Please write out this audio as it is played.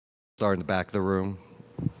Start in the back of the room,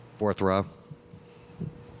 fourth row.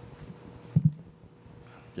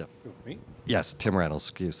 Yeah. Me? Yes, Tim Reynolds,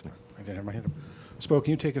 excuse me. I didn't have my hand up. Spo, can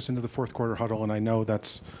you take us into the fourth quarter huddle? And I know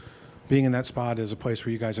that's being in that spot is a place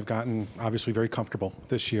where you guys have gotten obviously very comfortable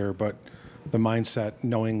this year, but the mindset,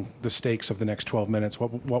 knowing the stakes of the next 12 minutes,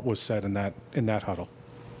 what was said in that huddle?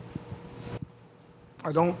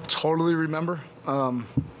 I don't totally remember.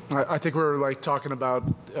 I think we were like talking about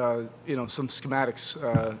some schematics.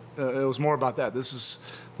 It was more about that. This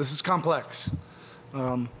is complex.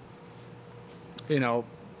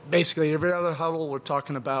 Basically every other huddle we're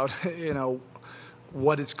talking about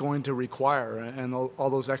what it's going to require and all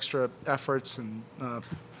those extra efforts and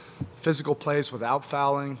physical plays without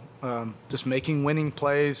fouling, just making winning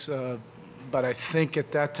plays. But I think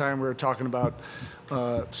at that time we were talking about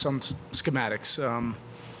some schematics.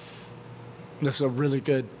 This is a really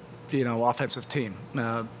good, offensive team.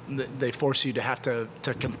 They force you to have to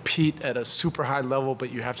compete at a super high level,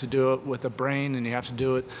 but you have to do it with a brain and you have to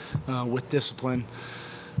do it with discipline.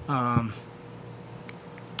 And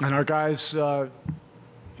our guys,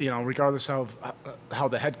 regardless of how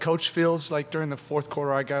the head coach feels like during the fourth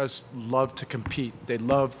quarter, our guys love to compete. They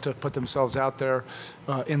love to put themselves out there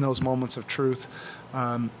in those moments of truth.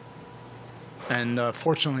 And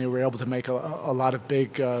fortunately, we were able to make a lot of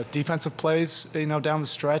big defensive plays, down the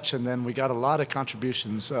stretch, and then we got a lot of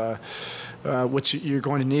contributions, which you're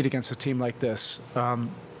going to need against a team like this.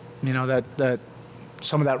 That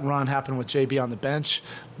some of that run happened with JB on the bench.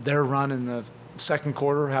 Their run in the second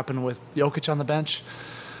quarter happened with Jokic on the bench.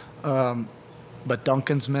 But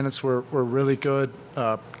Duncan's minutes were really good.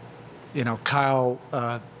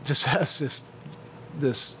 Kyle just has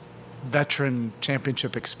this veteran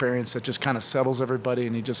championship experience that just kind of settles everybody,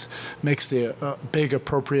 and he just makes the big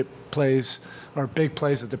appropriate plays or big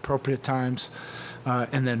plays at the appropriate times.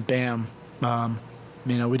 And then bam,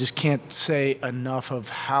 we just can't say enough of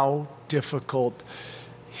how difficult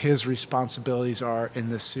his responsibilities are in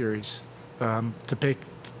this series. To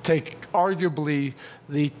take arguably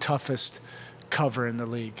the toughest cover in the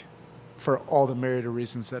league for all the myriad of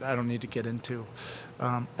reasons that I don't need to get into.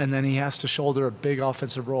 And then he has to shoulder a big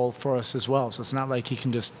offensive role for us as well. So it's not like he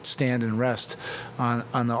can just stand and rest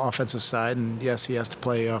on the offensive side. And yes, he has to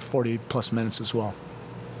play 40-plus minutes as well.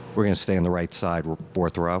 We're going to stay on the right side,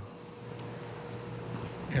 fourth row.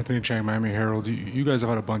 Anthony Chang, Miami Herald. You guys have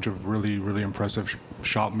had a bunch of really, really impressive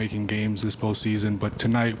shot-making games this postseason. But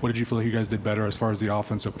tonight, what did you feel like you guys did better as far as the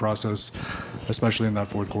offensive process, especially in that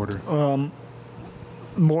fourth quarter?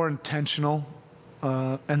 More intentional,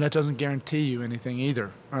 and that doesn't guarantee you anything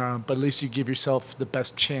either. But at least you give yourself the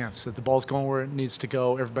best chance that the ball's going where it needs to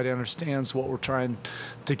go. Everybody understands what we're trying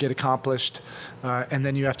to get accomplished, and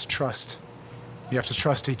then you have to trust. You have to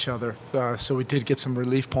trust each other. So we did get some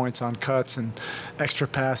relief points on cuts and extra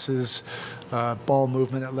passes, ball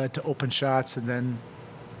movement that led to open shots. And then,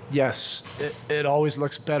 yes, it always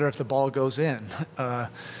looks better if the ball goes in. But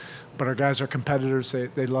our guys are competitors.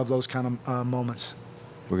 They love those kind of moments.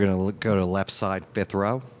 We're going to go to left side, fifth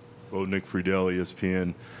row. Well, Nick Friedel,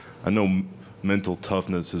 ESPN. I know mental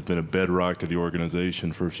toughness has been a bedrock of the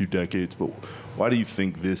organization for a few decades, but why do you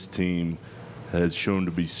think this team has shown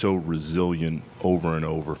to be so resilient over and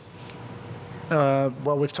over?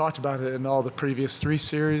 Well, we've talked about it in all the previous three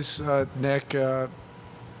series, Nick. So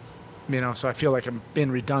I feel like I'm being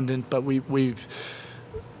redundant, but we've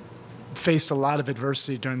faced a lot of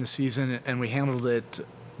adversity during the season, and we handled it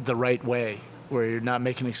the right way, where you're not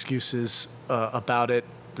making excuses about it,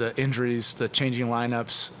 the injuries, the changing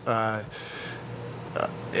lineups.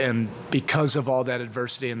 And because of all that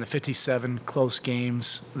adversity and the 57 close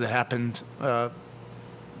games that happened,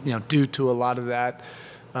 due to a lot of that,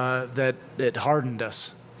 that it hardened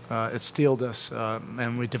us, it steeled us,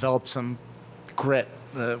 and we developed some grit,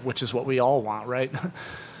 which is what we all want, right?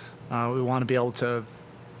 We want to be able to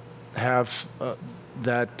have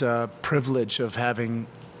that privilege of having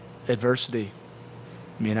adversity,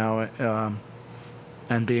 and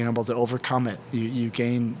being able to overcome it. You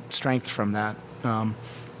gain strength from that.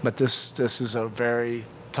 But this is a very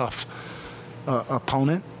tough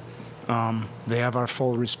opponent. They have our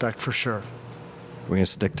full respect for sure. We're going to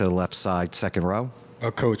stick to the left side, second row.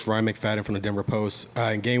 Coach Ryan McFadden from the Denver Post.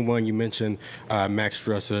 In Game 1, you mentioned Max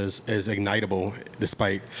Strus is ignitable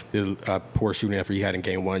despite the poor shooting effort he had in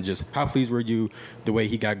Game 1. Just how pleased were you the way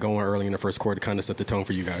he got going early in the first quarter to kind of set the tone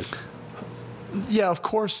for you guys? Yeah, of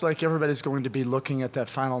course, like everybody's going to be looking at that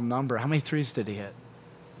final number. How many threes did he hit?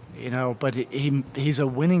 But he's a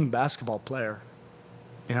winning basketball player.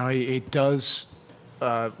 He does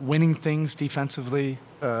winning things defensively.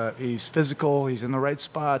 He's physical. He's in the right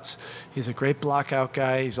spots. He's a great blockout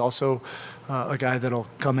guy. He's also a guy that'll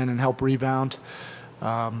come in and help rebound.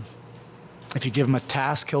 If you give him a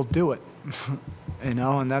task, he'll do it.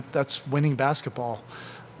 And that's winning basketball.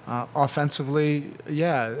 Offensively,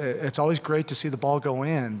 yeah, it's always great to see the ball go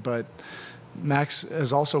in, but Max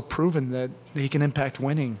has also proven that he can impact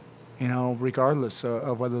winning, regardless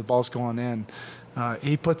of whether the ball's going in.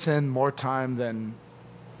 He puts in more time than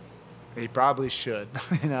he probably should,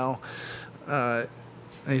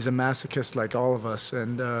 He's a masochist like all of us,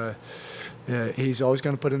 and yeah, he's always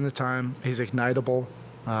going to put in the time. He's ignitable,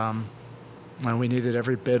 and we needed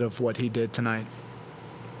every bit of what he did tonight.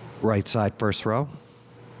 Right side, first row.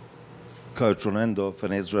 Coach Ronendo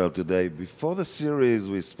from Israel today. Before the series,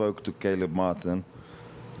 we spoke to Caleb Martin.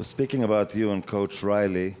 So speaking about you and Coach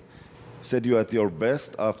Riley, said you're at your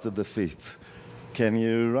best after defeat. Can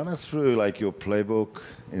you run us through your playbook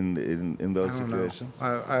in those situations?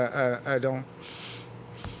 I don't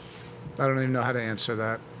even know how to answer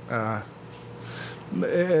that.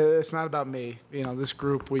 It's not about me. This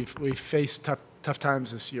group, we've faced tough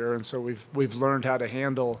times this year, and so we've learned how to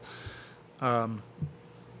handle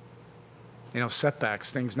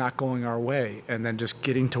setbacks, things not going our way, and then just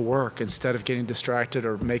getting to work instead of getting distracted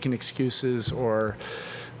or making excuses or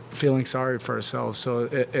feeling sorry for ourselves. So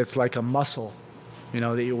it's like a muscle,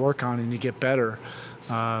 that you work on and you get better.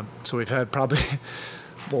 So we've had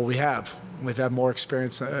we've had more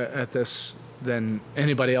experience at this than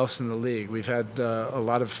anybody else in the league. We've had a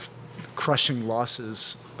lot of crushing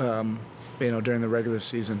losses, during the regular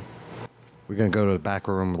season. We're going to go to the back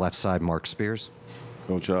room, left side, Mark Spears.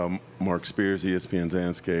 Coach Mark Spears, ESPN's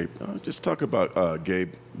Landscape. Just talk about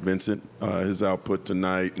Gabe Vincent, his output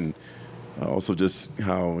tonight, and also just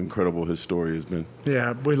how incredible his story has been.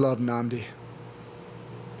 Yeah, we love Nnamdi.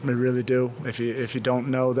 We really do. If you don't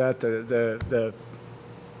know that, the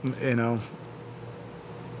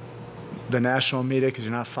national media, because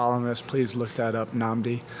you're not following us, please look that up.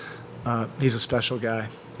 Nnamdi, he's a special guy.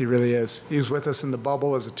 He really is. He was with us in the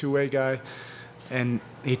bubble as a two-way guy, and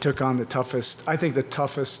he took on the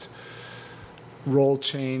toughest role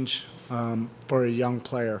change for a young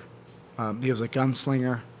player. He was a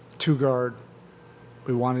gunslinger, two-guard.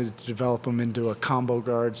 We wanted to develop him into a combo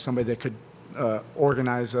guard, somebody that could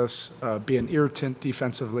organize us, be an irritant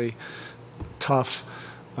defensively, tough,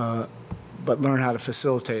 but learn how to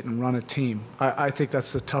facilitate and run a team. I think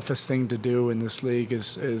that's the toughest thing to do in this league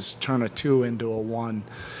is turn a 2 into a 1.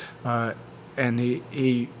 And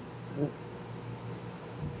he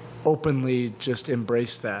openly just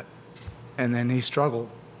embraced that. And then he struggled,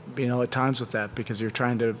 at times with that because you're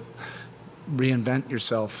trying to reinvent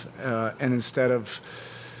yourself. And instead of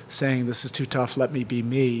saying, this is too tough, let me be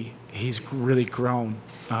me, he's really grown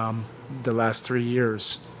the last 3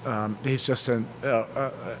 years. He's just an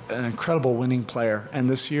incredible winning player. And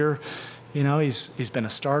this year, he's been a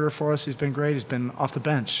starter for us. He's been great. He's been off the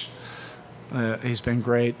bench. He's been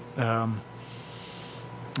great.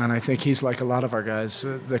 And I think he's like a lot of our guys,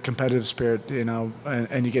 the competitive spirit,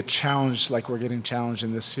 and you get challenged like we're getting challenged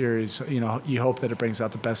in this series. You hope that it brings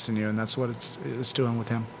out the best in you, and that's what it's doing with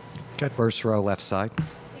him. Okay. First row, left side.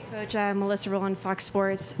 Hey, Coach, Melissa Rowland, Fox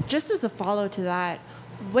Sports. Just as a follow to that,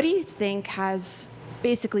 what do you think has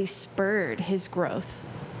basically spurred his growth?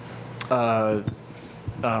 Are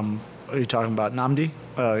you talking about Nnamdi,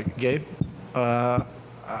 Gabe?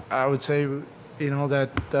 I would say,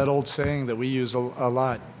 that old saying that we use a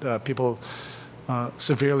lot. People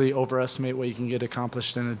severely overestimate what you can get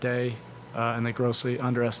accomplished in a day, and they grossly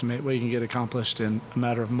underestimate what you can get accomplished in a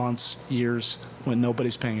matter of months, years, when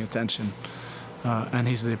nobody's paying attention. And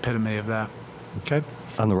he's the epitome of that. Okay?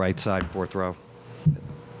 On the right side, fourth row.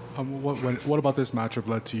 What about this matchup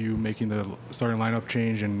led to you making the starting lineup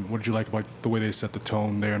change, and what did you like about the way they set the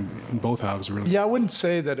tone there in both halves, really? Yeah, I wouldn't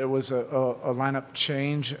say that it was a lineup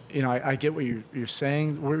change. I get what you're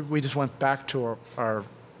saying. We just went back to our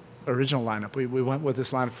original lineup. We went with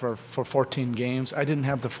this lineup for 14 games. I didn't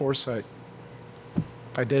have the foresight.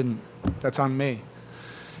 I didn't. That's on me.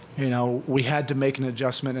 We had to make an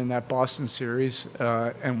adjustment in that Boston series,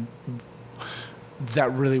 and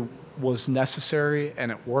that really was necessary,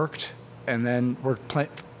 and it worked. And then we're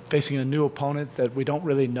facing a new opponent that we don't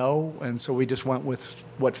really know, and so we just went with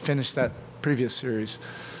what finished that previous series.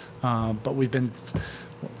 But we've been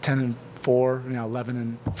 10-4,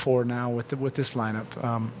 11-4 now with this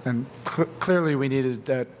lineup, and clearly we needed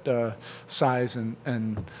that size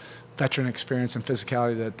and veteran experience and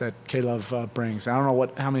physicality that Caleb brings. I don't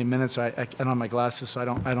know how many minutes I don't have my glasses, so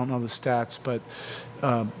I don't know the stats, but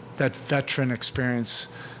that veteran experience,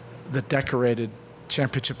 the decorated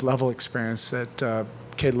championship level experience that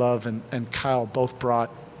K-Love and Kyle both brought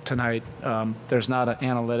tonight. There's not an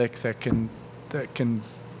analytic that can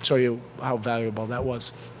show you how valuable that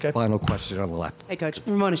was. Okay. Final question on the left. Hey, Coach.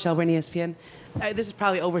 Ramona Shelburne, ESPN. This is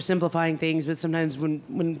probably oversimplifying things, but sometimes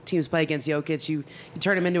when teams play against Jokic, you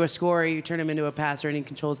turn him into a scorer, you turn him into a passer, and he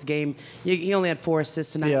controls the game. He only had 4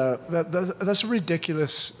 assists tonight. Yeah, that's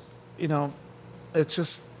ridiculous. It's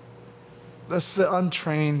just, that's the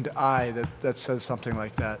untrained eye that says something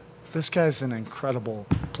like that. This guy's an incredible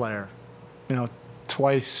player.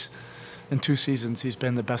 Twice in 2 seasons, he's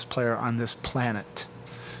been the best player on this planet.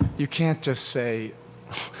 You can't just say,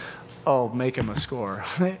 oh, make him a scorer.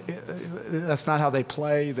 That's not how they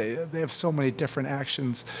play. They have so many different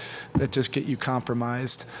actions that just get you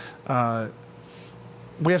compromised.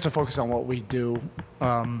 We have to focus on what we do.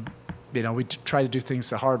 We try to do things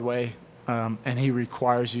the hard way, and he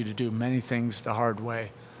requires you to do many things the hard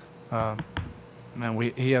way.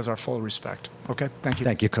 He has our full respect. Okay, thank you.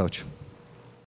 Thank you, Coach.